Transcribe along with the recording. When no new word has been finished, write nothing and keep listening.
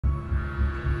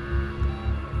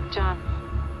John.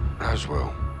 As well.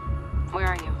 Where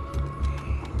are you?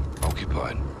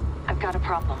 Occupied. I've got a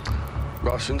problem.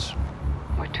 Russians?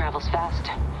 Word travels fast.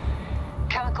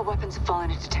 Chemical weapons have fallen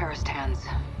into terrorist hands.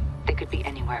 They could be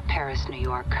anywhere. Paris, New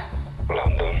York.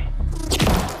 London.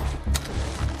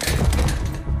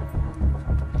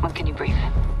 When can you brief?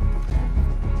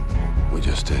 We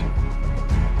just did.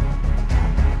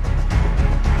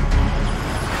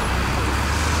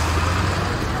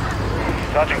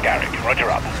 Sergeant Garrick, roger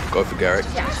up. Go for Garrick.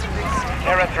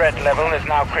 Terror threat level is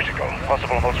now critical.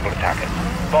 Possible multiple attackers.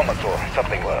 Bombers or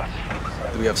something worse.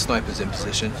 Do we have snipers in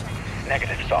position?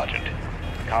 Negative, Sergeant.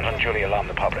 Can't unduly alarm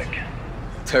the public.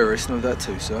 Terrorists know that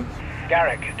too, sir.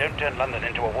 Garrick, don't turn London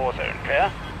into a war zone, clear?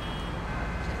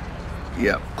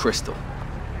 Yeah, Crystal.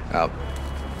 Out.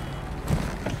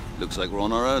 Looks like we're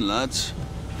on our own, lads.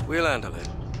 We'll handle it.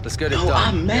 Let's get it Yo, done.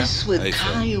 I mess with Hey,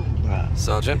 Kyle, bro.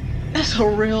 Sergeant? That's a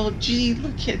real G.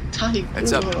 Look at tight.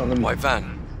 Heads up. White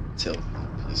van. Tilt.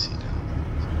 PC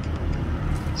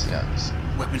down. See how this.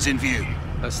 Weapons in view.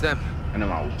 That's them. And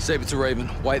I'm out. Saber to Raven.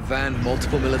 White van,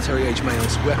 multiple military-age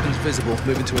males. Weapons visible.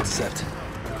 Moving to intercept.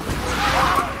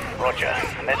 Roger.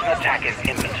 Unless an attack is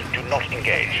imminent, do not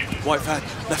engage. White van,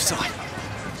 left side.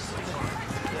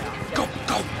 Go,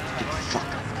 go!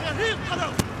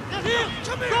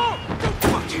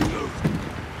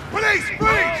 Police,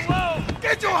 police!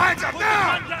 Get your hands up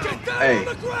now! Get down Hey. on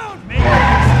the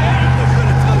ground!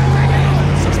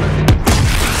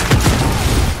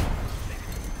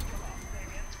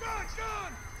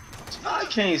 I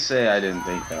can't say I didn't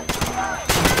think that was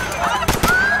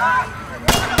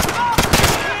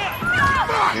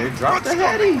Hey, drop the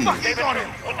heady. What the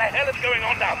hell is going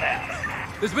on down there?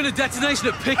 There's been a detonation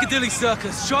at Piccadilly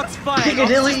Circus. Shots fired.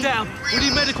 Piccadilly? Officers down. We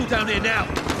need medical down here now.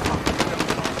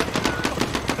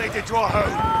 They did draw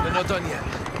home. They're not done yet.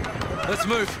 Let's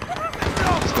move.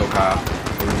 Let's go, Kyle.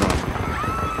 Where we going?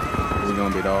 Where we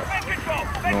going, B-Dog?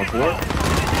 You going for it?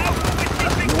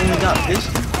 You only got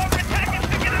pistol.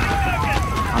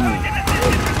 I mean,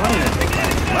 running that thing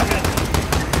like weapon.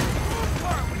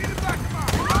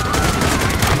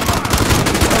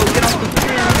 Oh, get off the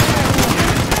ground.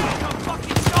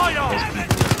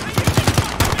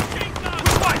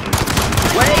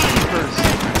 Wavers.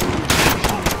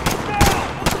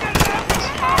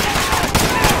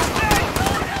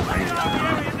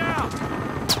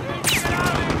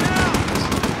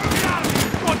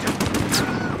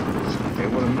 Okay,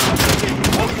 what am I doing?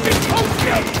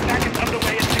 Attack is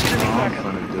underway at Piccadilly I'm Circus.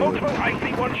 gonna do Multiple it.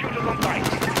 IC-1 shooters on site.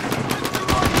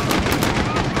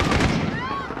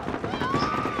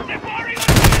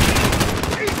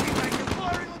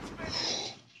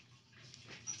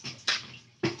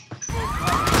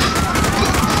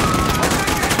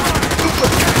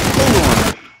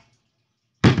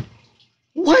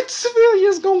 What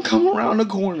civilians gonna come around the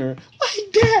corner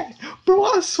like that? Bro,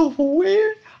 I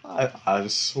swear. I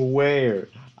swear.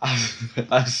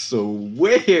 I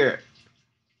swear.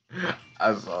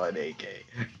 I saw an AK.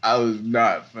 I was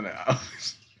not finna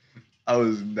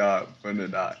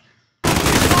die.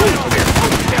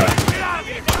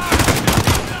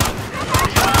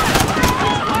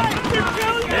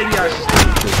 Maybe I should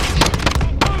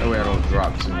that way I don't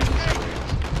drop too many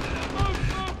civilians.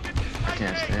 I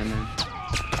can't stand there.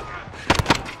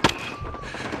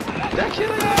 Did that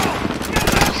kill him?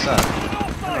 What's up?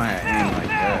 I don't have aim like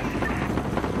that.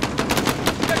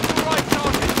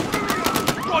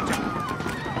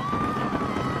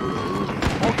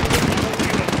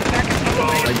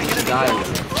 Like this guy,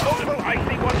 Multiple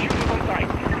IC-1 shooters on site.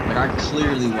 like I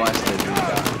clearly watched that dude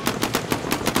die.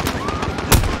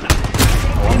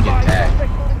 Oh, I'm getting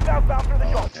tagged. Southbound through the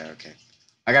Oh, okay.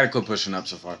 I gotta quit pushing up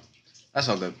so far. That's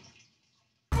all good.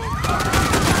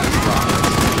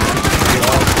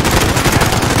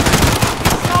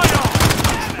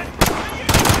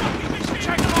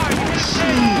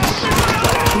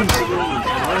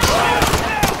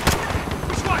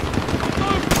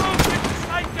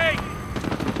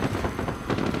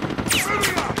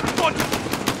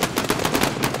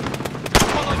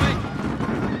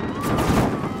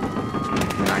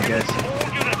 I guess.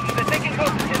 All units, they're taking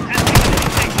hostages at Piccadilly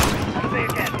Station. I'll say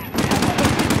again.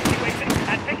 Situation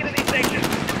at Piccadilly Station.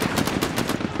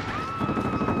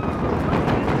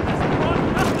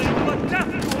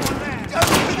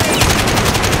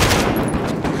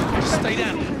 Stay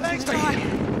down. Stay here.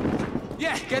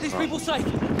 Yeah, get these people safe.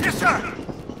 Yes, sir!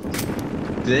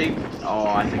 They. Oh,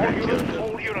 I think I killed them.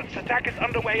 All units, attack is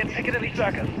underway at Piccadilly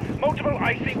Circus. Multiple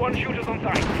IC-1 shooters on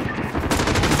site.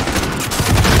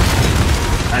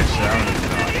 Actually, I don't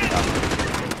even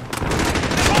know.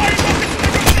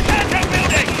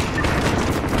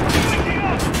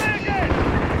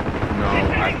 No,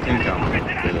 I think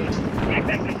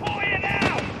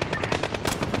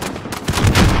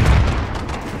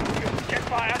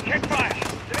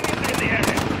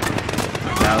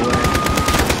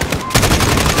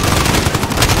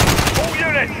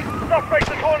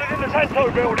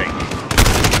Tanto building.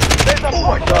 There's a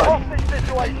possible hostage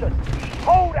situation.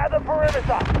 Hold at the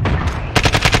perimeter.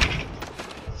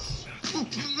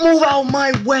 Move out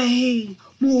my way!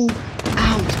 Move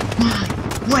out my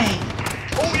way!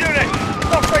 All units,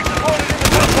 suspects are holding in the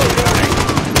Tanto building.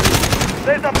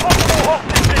 There's a possible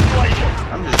hostage situation.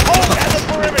 Hold at the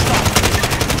perimeter.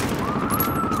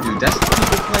 Dude, that's not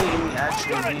people play any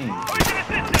actual game.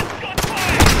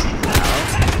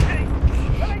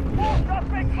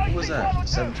 What was that?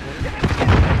 720?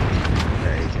 The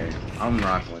AK. I'm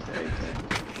rocking with the AK.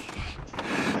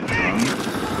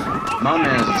 My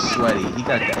man's is sweaty. He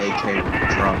got the AK with the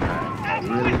drum hat.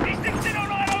 Really?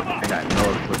 I got no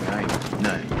equipment. I ain't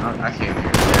got nothing. I came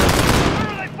here.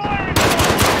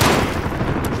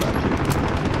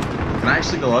 Can I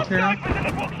actually go up here now?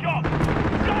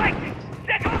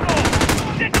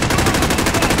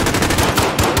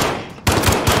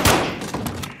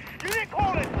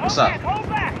 What's up?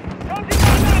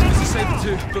 This is Saber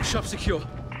 2. Bookshop secure.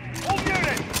 All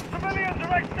units, civilians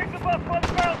are exiting the bus by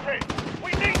the mountain.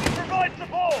 We need to provide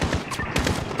support.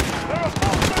 There are 4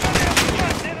 civilians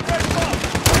trapped in the red bus.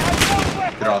 They have no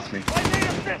weapons. Get off me. I need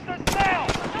assistance now.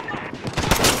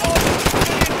 All the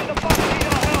civilians in the bus need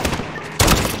our help.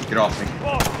 Get off me.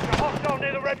 Boss, there's a hostile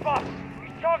near the red bus.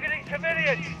 He's targeting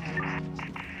civilians.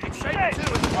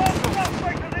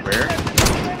 Where?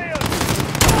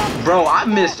 Bro, I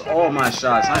missed all my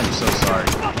shots. I am so sorry.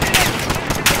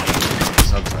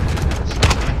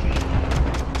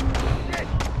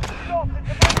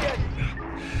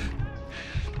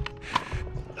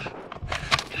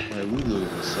 Hey, we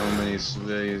losing so many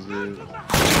civilians, dude.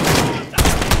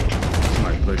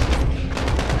 Somebody pushed me.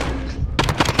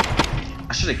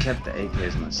 I should have kept the AK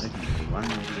as my secondary. Why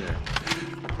didn't I do that?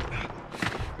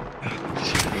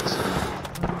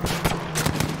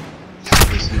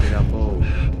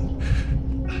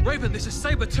 Raven, this is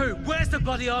Saber 2. Where's the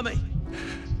bloody army?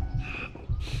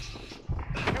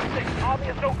 Army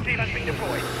assault team has been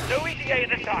deployed. No ETA at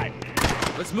this time.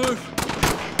 Let's move.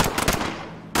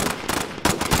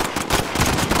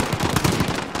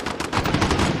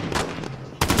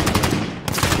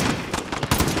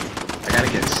 I gotta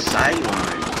get sight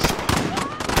lines.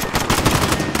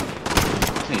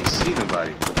 I can't see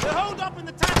nobody. They're holed up in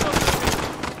the Tanto building.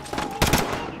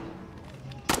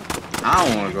 I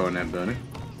don't want to go in that building.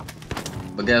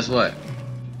 But guess what?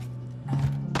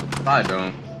 If I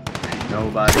don't, ain't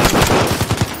nobody.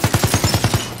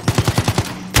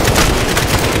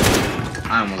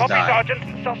 I almost Copy, died. Sergeant.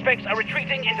 Suspects are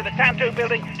retreating into the Tanto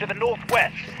building to the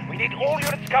northwest. We need all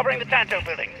units covering the Tanto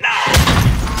building, now!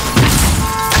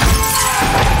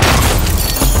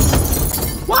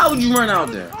 Why would you run out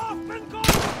there?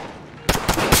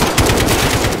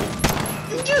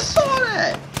 You just saw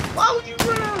that! Why would you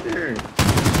run out there?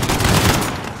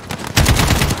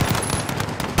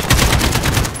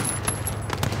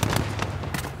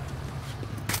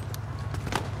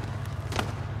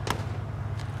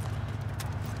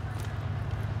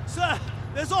 Sir,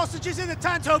 there's hostages in the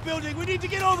Tanto building. We need to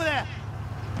get over there.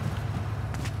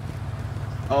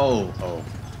 Oh.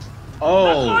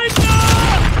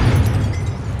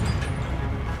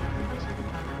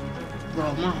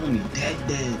 Bro, my homie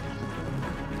dead.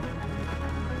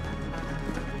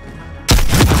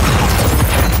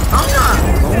 I'm not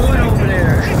going over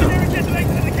there. I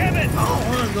don't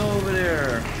want to go over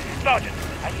there. Sergeant,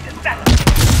 I need a staff.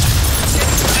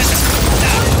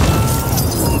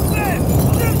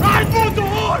 I want the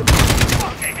horn!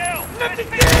 Fucking hell!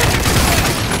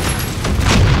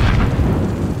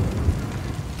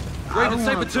 Raven,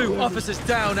 Saber 2. Officers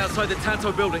down outside the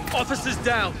Tanto building. Officers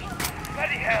down.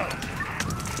 Bloody hell!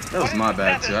 That was my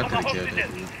bad too. I could have killed it.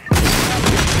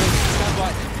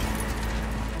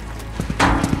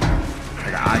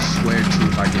 Like, I swear to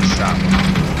if I get shot.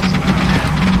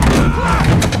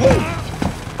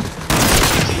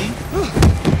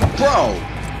 Bro!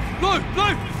 No!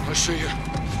 I see you.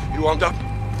 You armed up?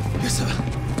 Yes, sir.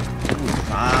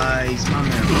 Price, my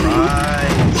man,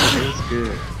 Price. It's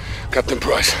good. Captain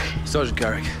Price, Sergeant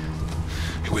Garrick.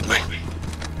 you with me?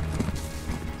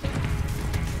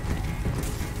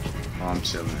 Oh, I'm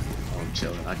chilling.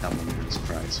 I got my man's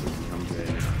Price with me. I'm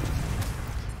good.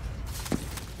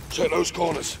 Check those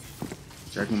corners.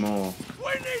 Check them all.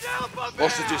 We need help up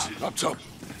Hostages up top.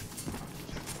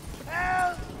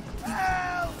 Help!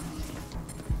 Help!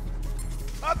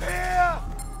 Up here!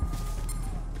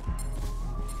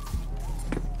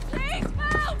 Please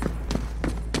help!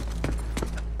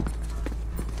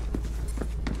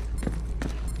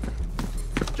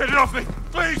 Get it off me!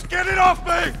 Please, get it off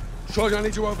me! Sergeant, I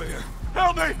need you over here.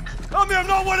 Help me! I'm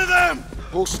not one of them!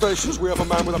 All stations, we have a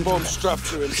man with a bomb strapped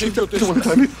to him. Keep your Don't distance.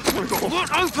 let me. I want to go.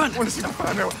 What? Open! I want to see my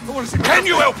family. I want to see my Can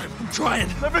you help him? I'm trying.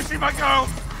 Let me see my girl.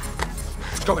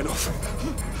 It's going off.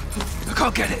 I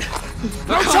can't get it.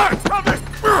 No time! Help me!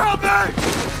 Help me!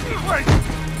 Wait!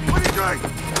 What are you doing?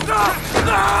 No!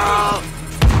 No!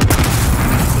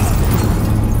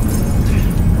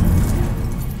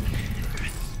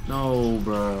 No,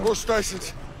 bro. All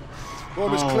stations.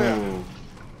 Bomb is clear.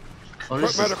 Oh,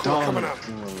 this Quick is medical dumb. coming up.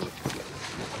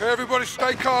 Okay, everybody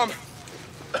stay calm.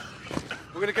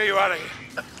 We're gonna get you out of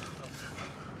here.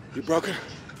 You broken?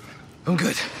 I'm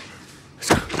good.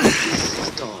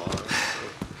 Dog.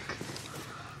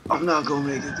 I'm not gonna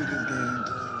make it through this game,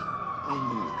 dog. Oh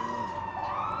my god.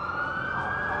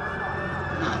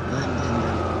 Not London,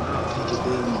 not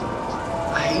Piccadilly.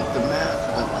 I hate the map,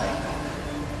 but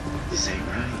like, this ain't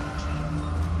right.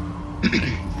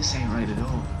 This ain't right at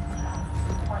all.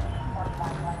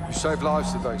 You saved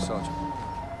lives today, Sergeant.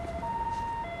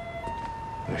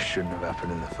 This shouldn't have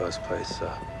happened in the first place,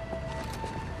 sir.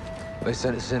 They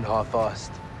sent us in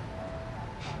half-assed.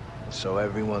 So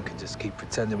everyone can just keep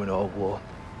pretending we're not at war.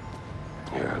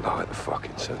 Yeah, like the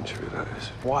fucking century, that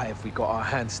is. Why have we got our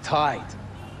hands tied?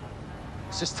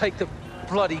 Let's just take the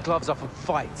bloody gloves off and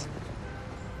fight.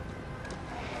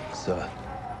 Sir.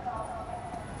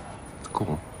 Go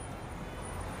on.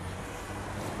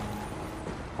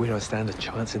 We don't stand a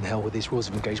chance in hell with these rules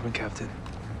of engagement, Captain.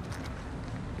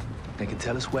 They can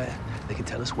tell us where, they can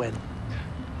tell us when.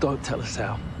 Don't tell us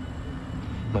how.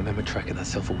 I remember tracking that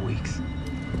cell for weeks.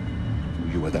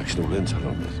 You had actionable intel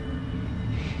on this?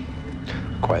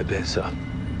 Quite a bit, sir.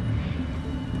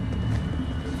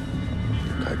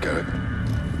 Okay, Garrett.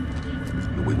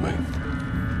 You're with me.